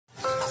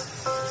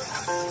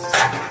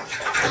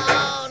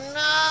Oh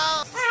no!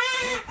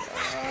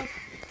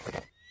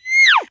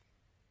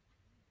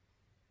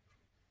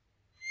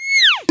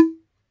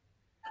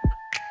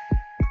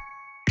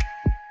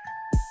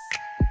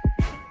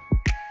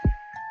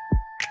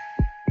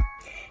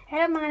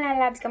 Hello mga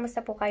lalabs, kamusta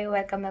po kayo?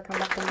 Welcome back to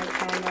my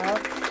channel.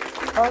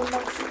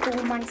 Almost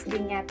 2 months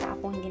din yata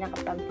ako hindi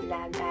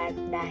nakapag-vlog at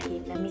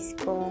dahil na-miss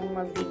kong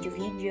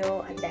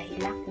mag-video at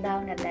dahil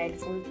lockdown at dahil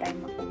full-time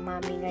akong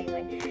mami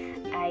ngayon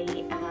ay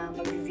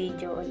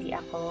mag-video uli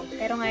ako.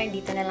 Pero ngayon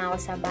dito na lang ako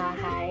sa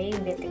bahay,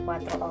 24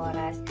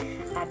 oras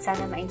at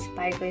sana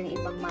ma-inspire ko yung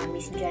ibang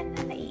mamis dyan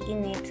na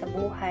naiinip sa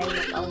buhay,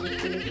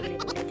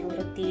 nagpaulit-ulit yung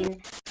routine.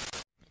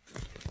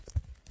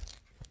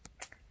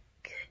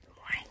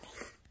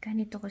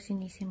 Ganito ko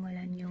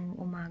sinisimulan yung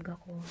umaga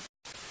ko.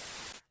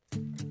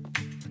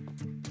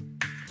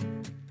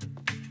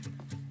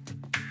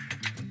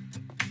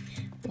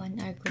 1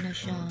 hour ko na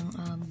siyang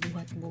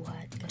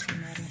buhat-buhat kasi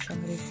meron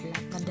siyang reflux.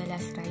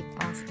 Madalas right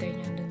after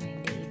niyang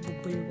dumede,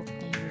 bubulwak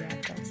na yung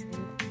gatas. So,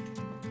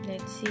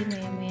 let's see,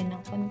 maya-maya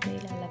ng konti,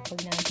 lalapag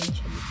natin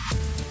siya.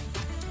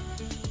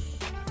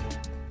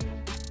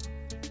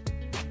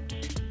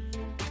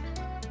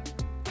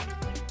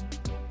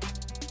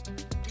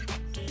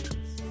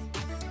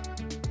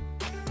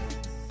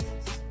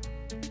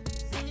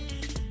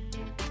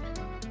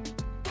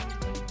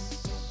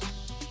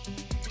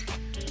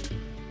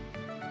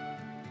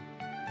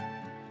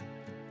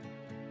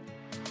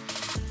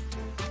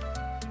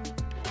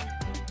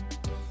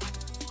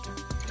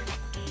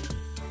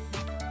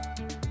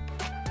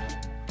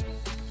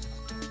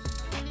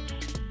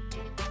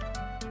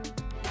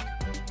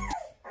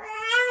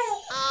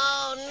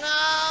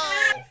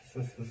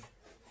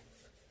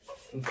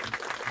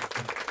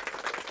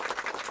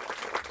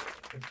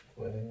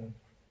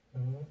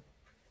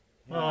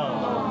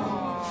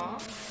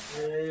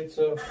 It's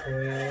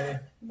okay.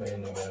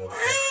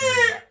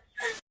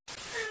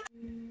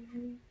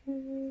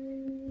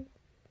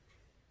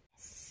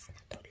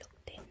 Natulog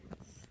din.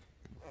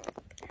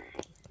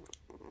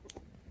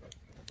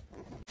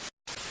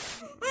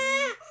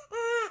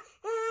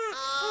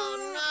 Oh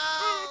no!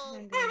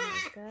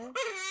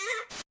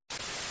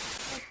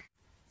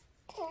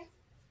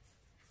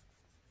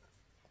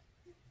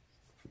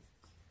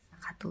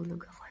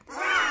 Nakatulog ako.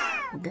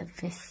 The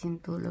best yung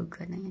tulog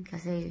ko na yun.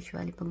 Kasi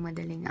usually pag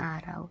madaling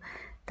araw,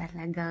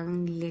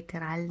 talagang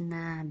literal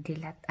na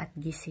dilat at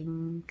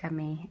gising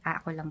kami.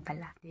 Ako lang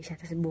pala. Hindi siya.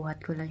 Tapos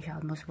buhat ko lang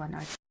siya almost 1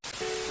 hour.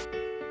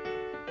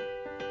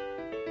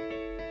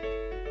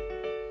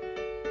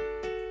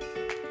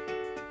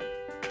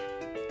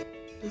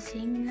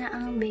 Gising na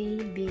ang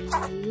baby.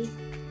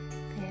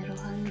 Pero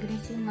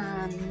hungry si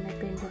mami. May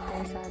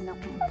pinagpapay sana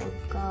kung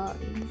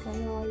pagkain.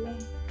 Kaya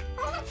lang.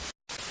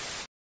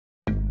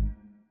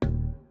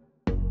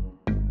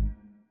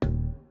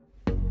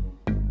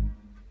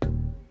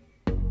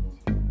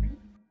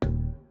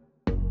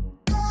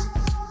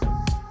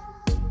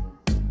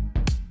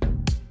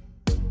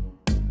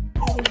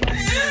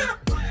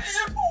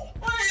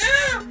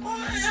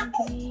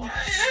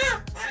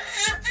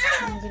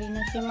 Hungry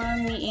na si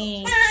mami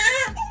eh.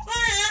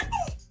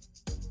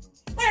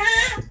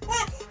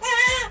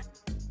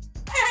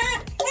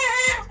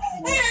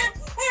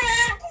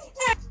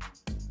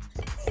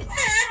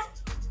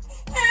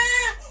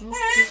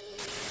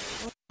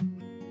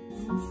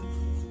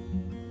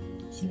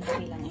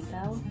 Silpi lang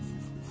ikaw.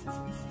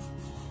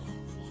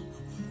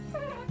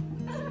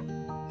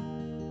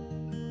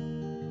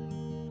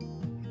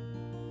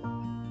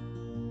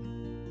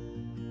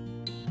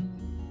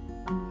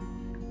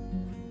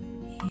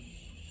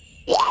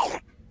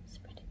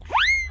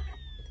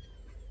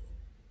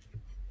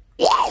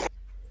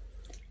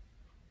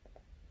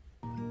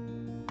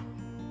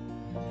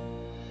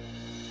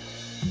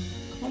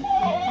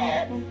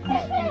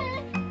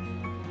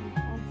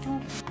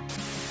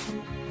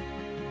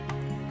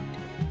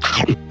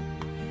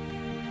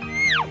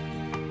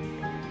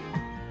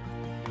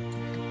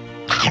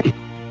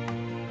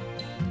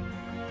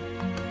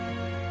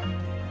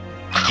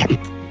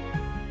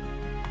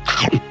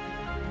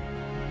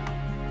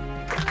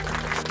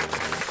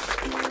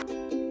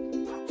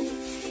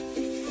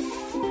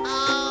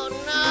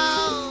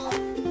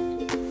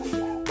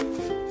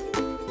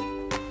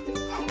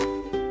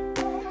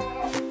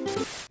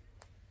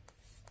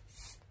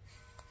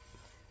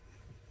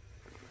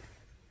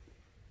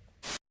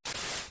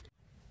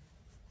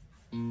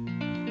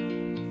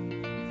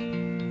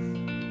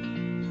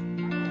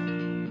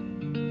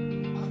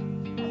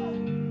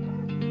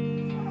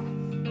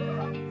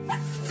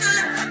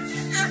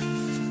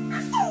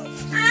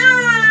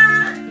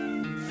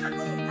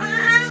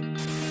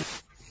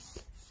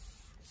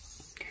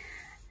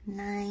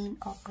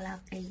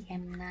 O'clock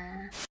AM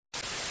na.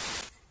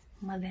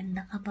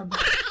 Maganda ka pa ba?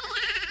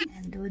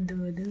 Do.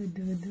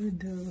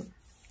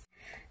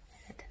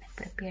 Ito,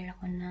 nag-prepare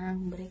ako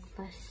ng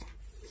breakfast.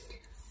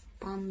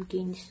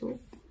 Pumpkin soup,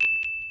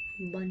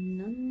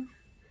 banana,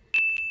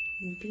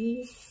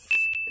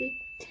 biscuit,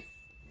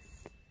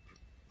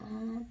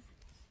 at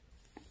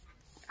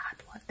hot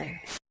water.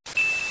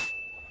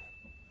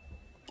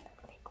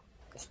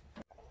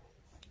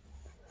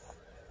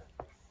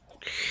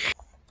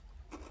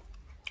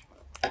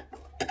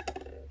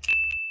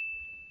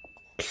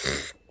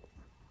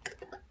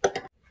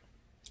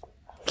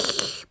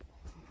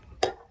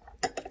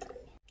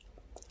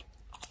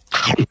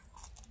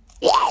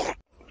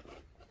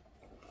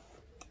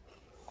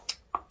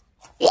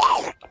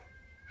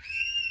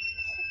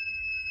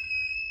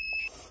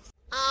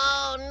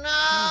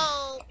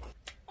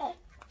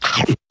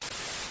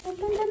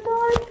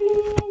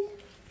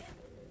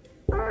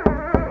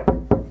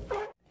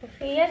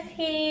 Sophia's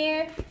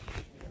here.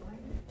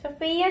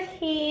 Sophia's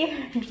here.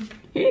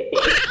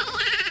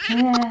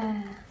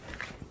 Yeah.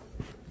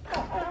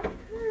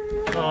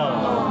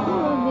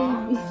 Oh,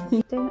 baby.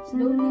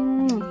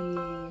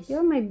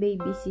 You're my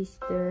baby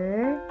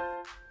sister.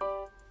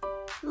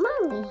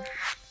 Mommy.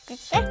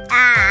 She's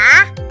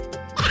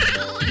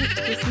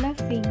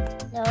laughing.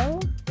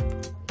 No.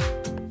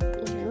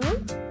 No.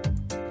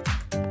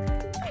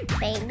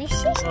 Baby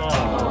sister.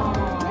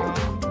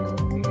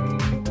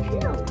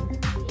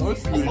 Oh,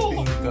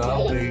 sleeping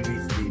ka, baby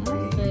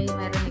sleeping. Okay,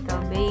 meron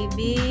ikaw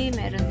baby.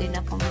 Meron din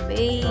akong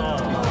baby.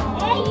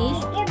 Daddy.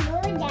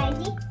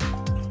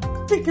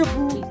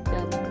 Peekaboo.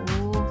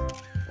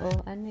 Oh,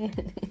 ano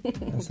yan?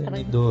 Nasa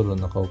ni Doro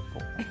nakaupo.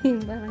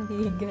 Parang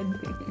higad.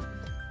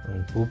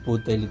 Ang pupo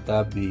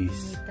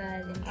Teletubbies.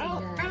 Talent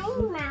I'm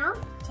sila. Mouth.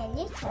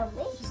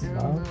 Teletubbies.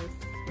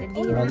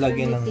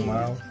 Nalagyan ng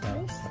mouse.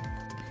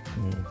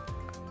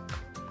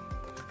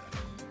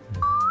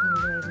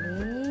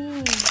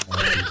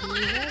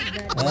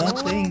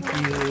 Thank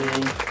you.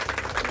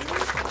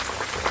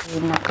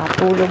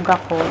 Nakatulog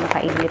ako,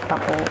 nakaidlip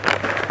ako.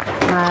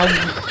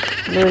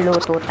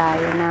 Magluluto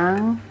tayo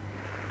ng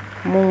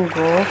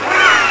munggo.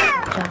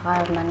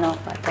 Tsaka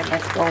manok at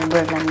leftover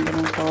lang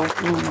din ito.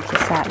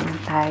 Magsasain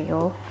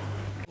tayo.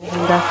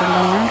 Hugasan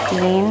na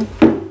natin.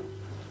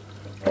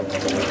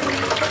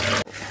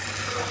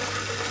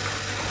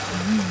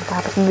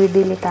 Tapos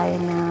bibili tayo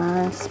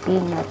ng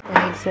spinach.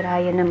 Dahil si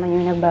Ryan naman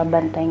yung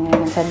nagbabantay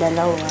ngayon sa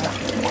Dalawa.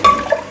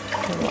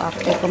 So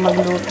after ko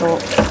magluto,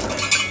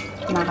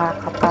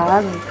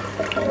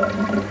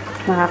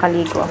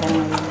 makakaligo ako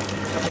ngayon.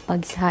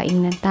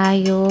 Pagsaing na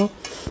tayo,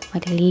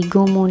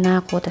 maliligo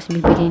muna ako, tapos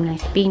bibili ng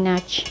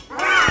spinach.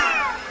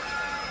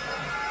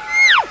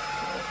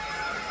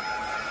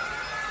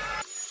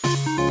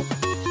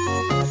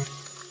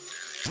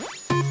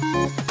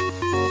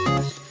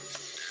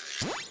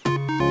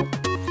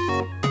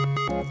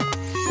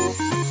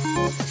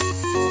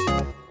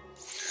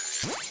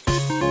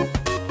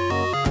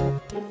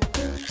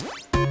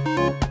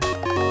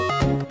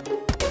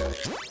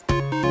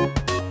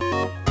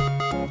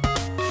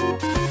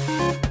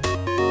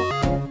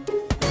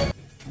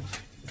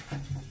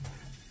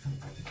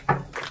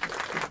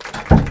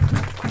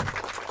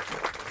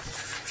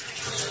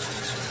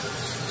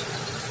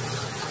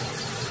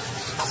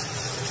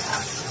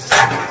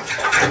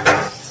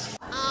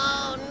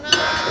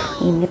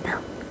 Init na.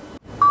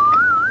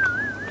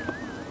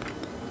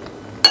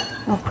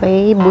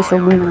 Okay,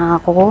 busog na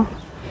ako.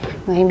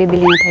 Ngayon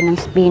bibili na tayo ng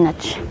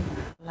spinach.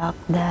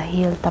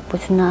 Dahil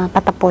patapos na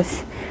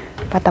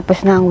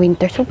ang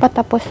winter. So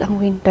patapos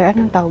ang winter,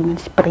 anong tawag ng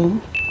spring?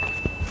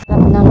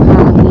 Sarap ng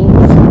hangin,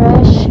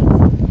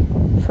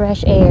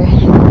 fresh air.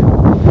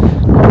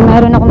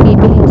 Meron akong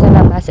bibilhin sa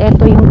labas.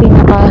 Ito yung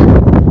pinaka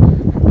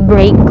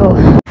break ko.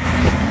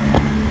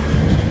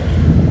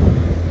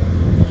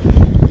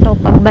 So,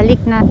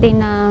 pagbalik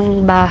natin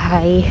ng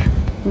bahay,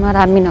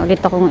 marami na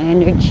ulit akong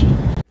energy.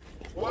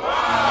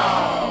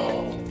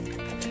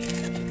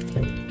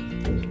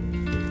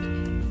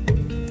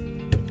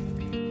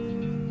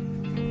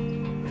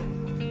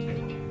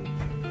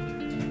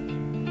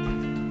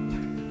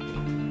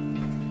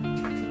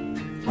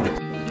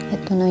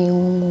 Ito na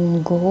yung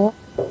munggo.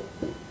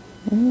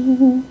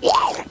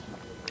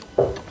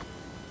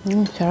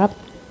 Sarap.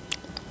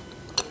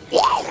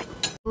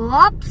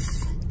 Oops!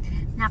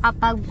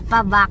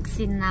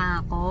 Nakapagpa-vaccine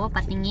na ako.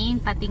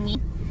 Patingin.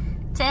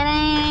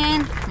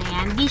 Tcharan!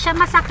 Ayan, di siya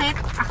masakit.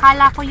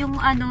 Akala ko yung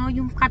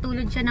yung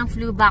katulad siya ng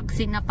flu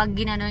vaccine na pag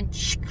ginanon,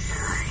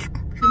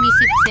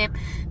 sumisip-sip.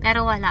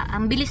 Pero wala.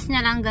 Ang bilis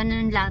niya lang,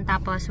 ganun lang.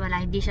 Tapos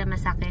wala, hindi siya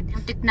masakit.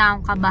 Muntik na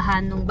akong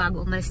kabahan nung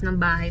bago umalis ng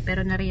bahay.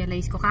 Pero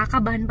na-realize ko,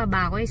 kakabahan pa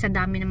ba ako sa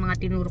dami ng mga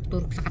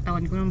tinurok-turok sa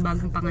katawan ko nung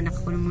bagong panganak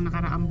ko nung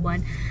nakaraang buwan.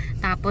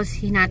 Tapos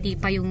hinati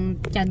pa yung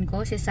tiyan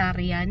ko,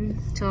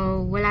 cesarean.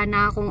 So wala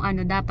na akong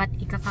dapat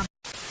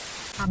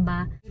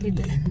ikakaba.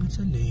 Leg ba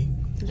sa leg?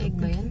 Leg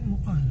ba yan?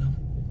 Mukha lang.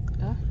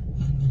 Ito?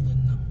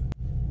 Yan lang.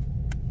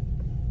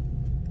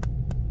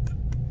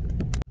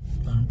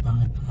 Parang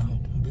pangit na ako.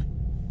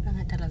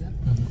 Pangit talaga.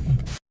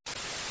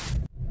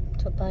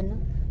 So paano?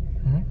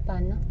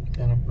 Paano?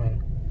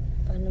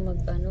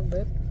 Paano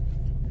burp?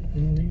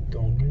 Dito,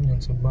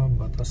 ganyan sa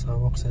baba, tapos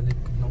hawak sa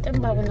likod ng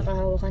Saan ba ako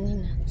nakahawa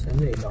kanina? Sa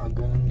leg,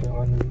 nakaganon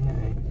ka kanina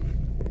eh.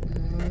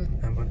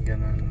 Dapat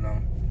ganon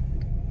lang.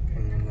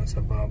 Ganyan lang sa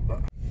baba.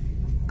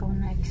 Ikaw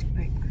na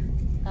expert.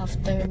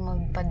 After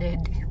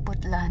magpadede,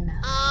 putla na.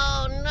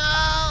 Oh no!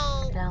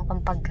 Kailangan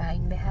pang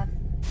pagkain, behat.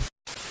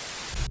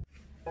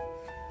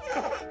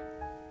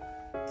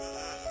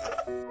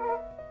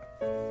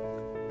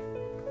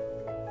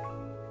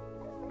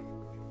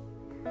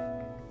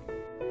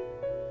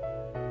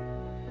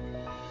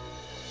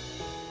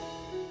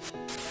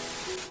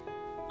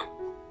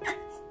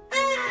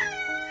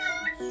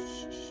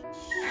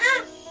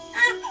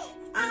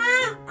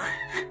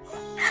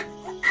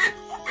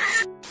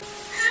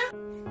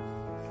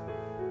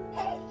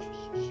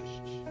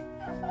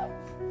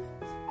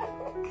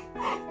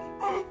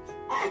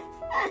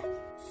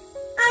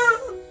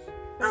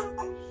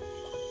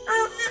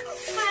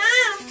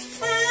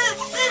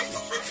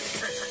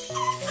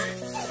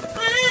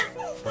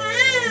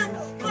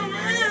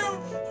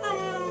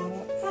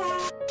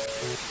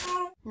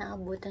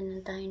 Abutan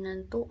na tayo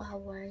ng 2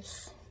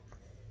 hours.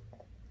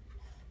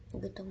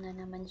 Gutom na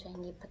naman siya,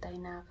 hindi pa tayo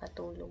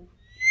nakakatulog.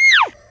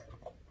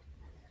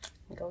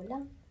 Go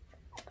lang.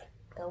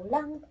 Go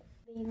lang.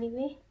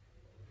 Baby.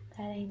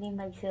 Para hindi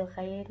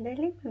magsuka yun.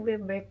 Dali,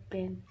 magbe-burp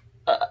pen.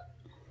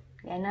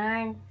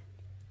 Ganon.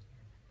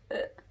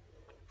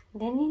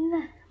 Dali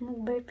na.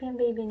 Mag-burp yung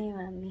baby ni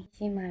Mami.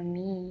 Si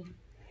Mami.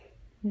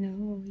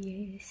 No,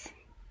 yes.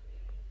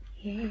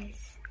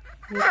 Yes.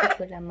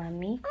 Beautiful la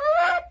Mami.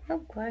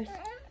 Of course.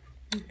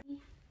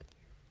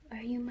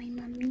 Are you my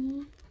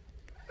Mami?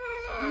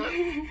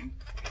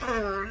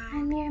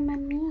 I'm your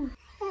Mami.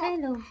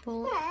 Hello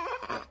po.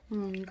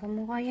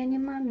 Kamukha yan ni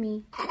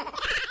Mami.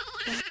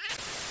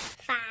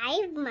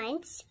 5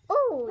 months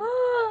old.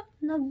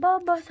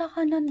 Nagbabasa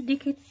ka ng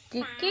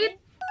dikit-dikit.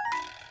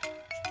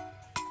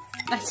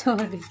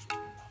 Sorry.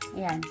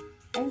 Ayan.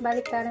 Ay,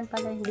 balik ka rin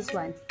pala this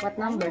one. What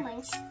number? 1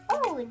 month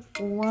old.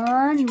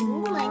 1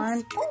 2 month.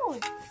 months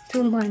old.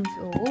 2 months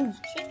old.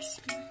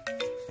 6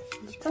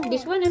 Oh,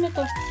 this one, ano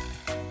to?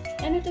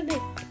 Ano to,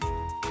 babe?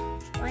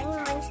 1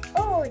 month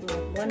old.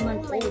 1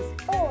 month old.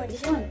 Old.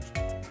 This one.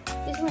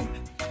 This one.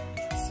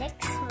 6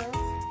 months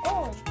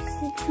old.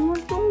 6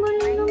 months. Ang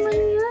galing naman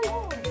yan.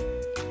 Ang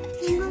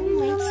galing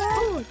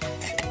naman.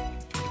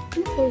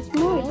 Ang so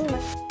small.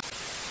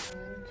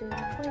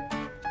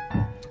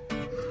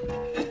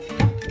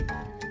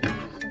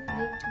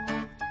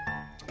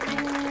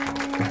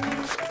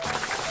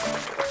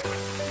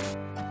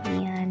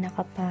 Yan,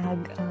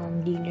 nakapag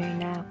dinner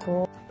na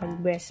ako. Pag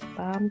breast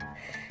pump,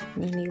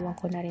 niniwan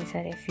ko na rin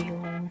sa ref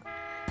yung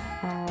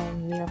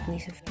milk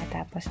ni Sophia.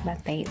 Tapos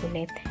bantay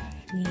ulit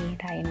ni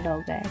Ryan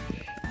Logan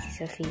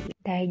si Sophia.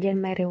 Dahil dyan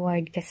may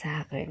reward ka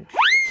sa akin.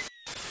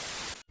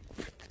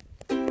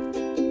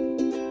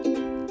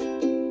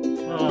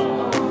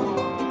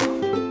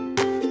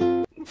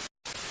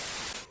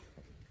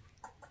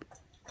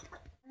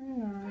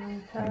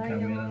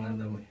 Nag-camera na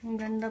daw eh. Ang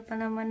ganda pa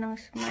naman ng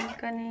smile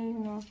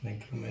kanino.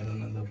 Nag-camera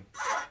na daw.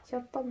 Siya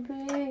pa,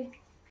 be.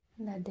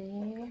 Dade.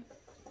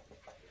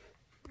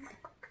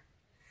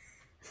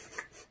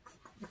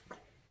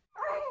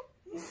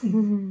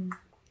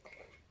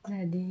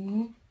 Dade.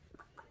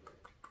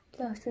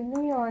 Sino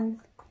yun?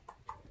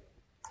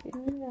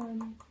 Sino yun?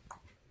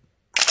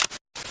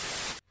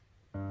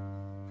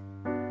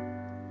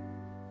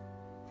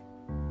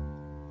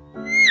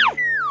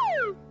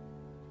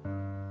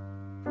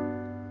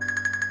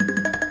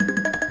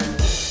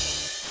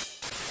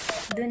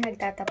 Doon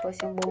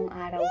nagtatapos yung buong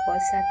araw ko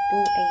sa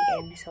 2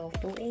 AM. So,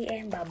 2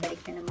 AM,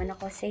 babalik na naman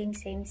ako. Same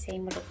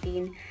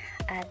routine.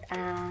 At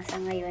sa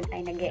ngayon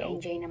ay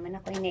nag-e-enjoy naman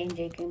ako.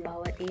 Ine-enjoy ko yung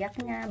bawat iyak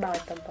niya,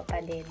 bawat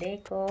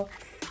pagpapadede ko.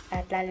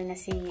 At lalo na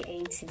si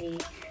Ainsley,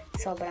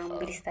 sobrang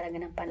bilis talaga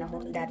ng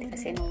panahon. Dati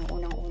kasi nung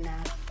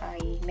unang-una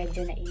ay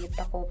medyo nainip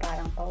ako.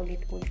 Parang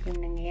paulit-ulit yung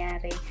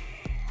nangyayari.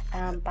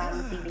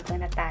 Parang pili ko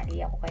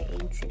natali ako kay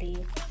Ainsley.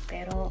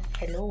 Pero,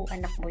 hello,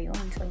 anak mo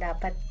yun. So,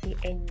 dapat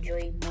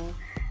i-enjoy mo.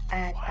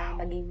 At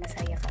maging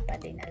masaya ka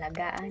pa din.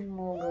 Alagaan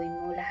mo, gawin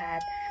mo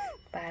lahat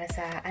para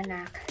sa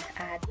anak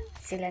at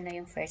sila na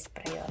yung first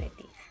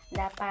priority.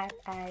 Dapat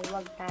ay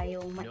wag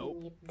tayong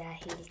mainip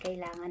dahil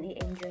kailangan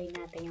i-enjoy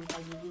natin yung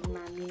pagiging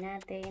mami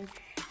natin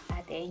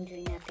at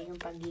i-enjoy natin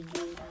yung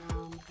pagiging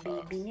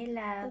baby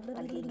nila,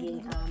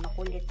 pagiging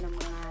makulit ng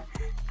mga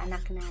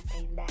anak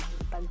natin dahil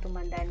pag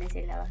tumanda na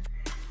sila,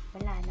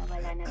 wala na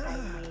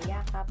tayong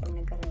mayayakap pag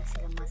nagkaroon na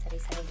silang mga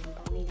sarili-sariling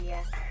pamilya.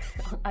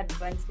 Ang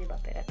advance, diba?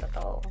 Pero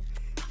totoo,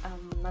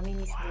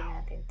 mamimiss din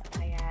natin to.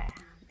 Kaya,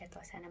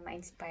 eto, sana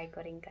ma-inspire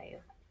ko rin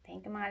kayo.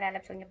 Thank you mga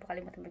lalabs. Huwag niyo po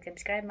kalimutan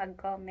mag-subscribe,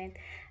 mag-comment,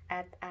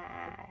 at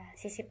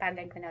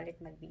sisipagan ko na ulit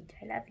mag-video.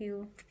 I love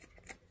you!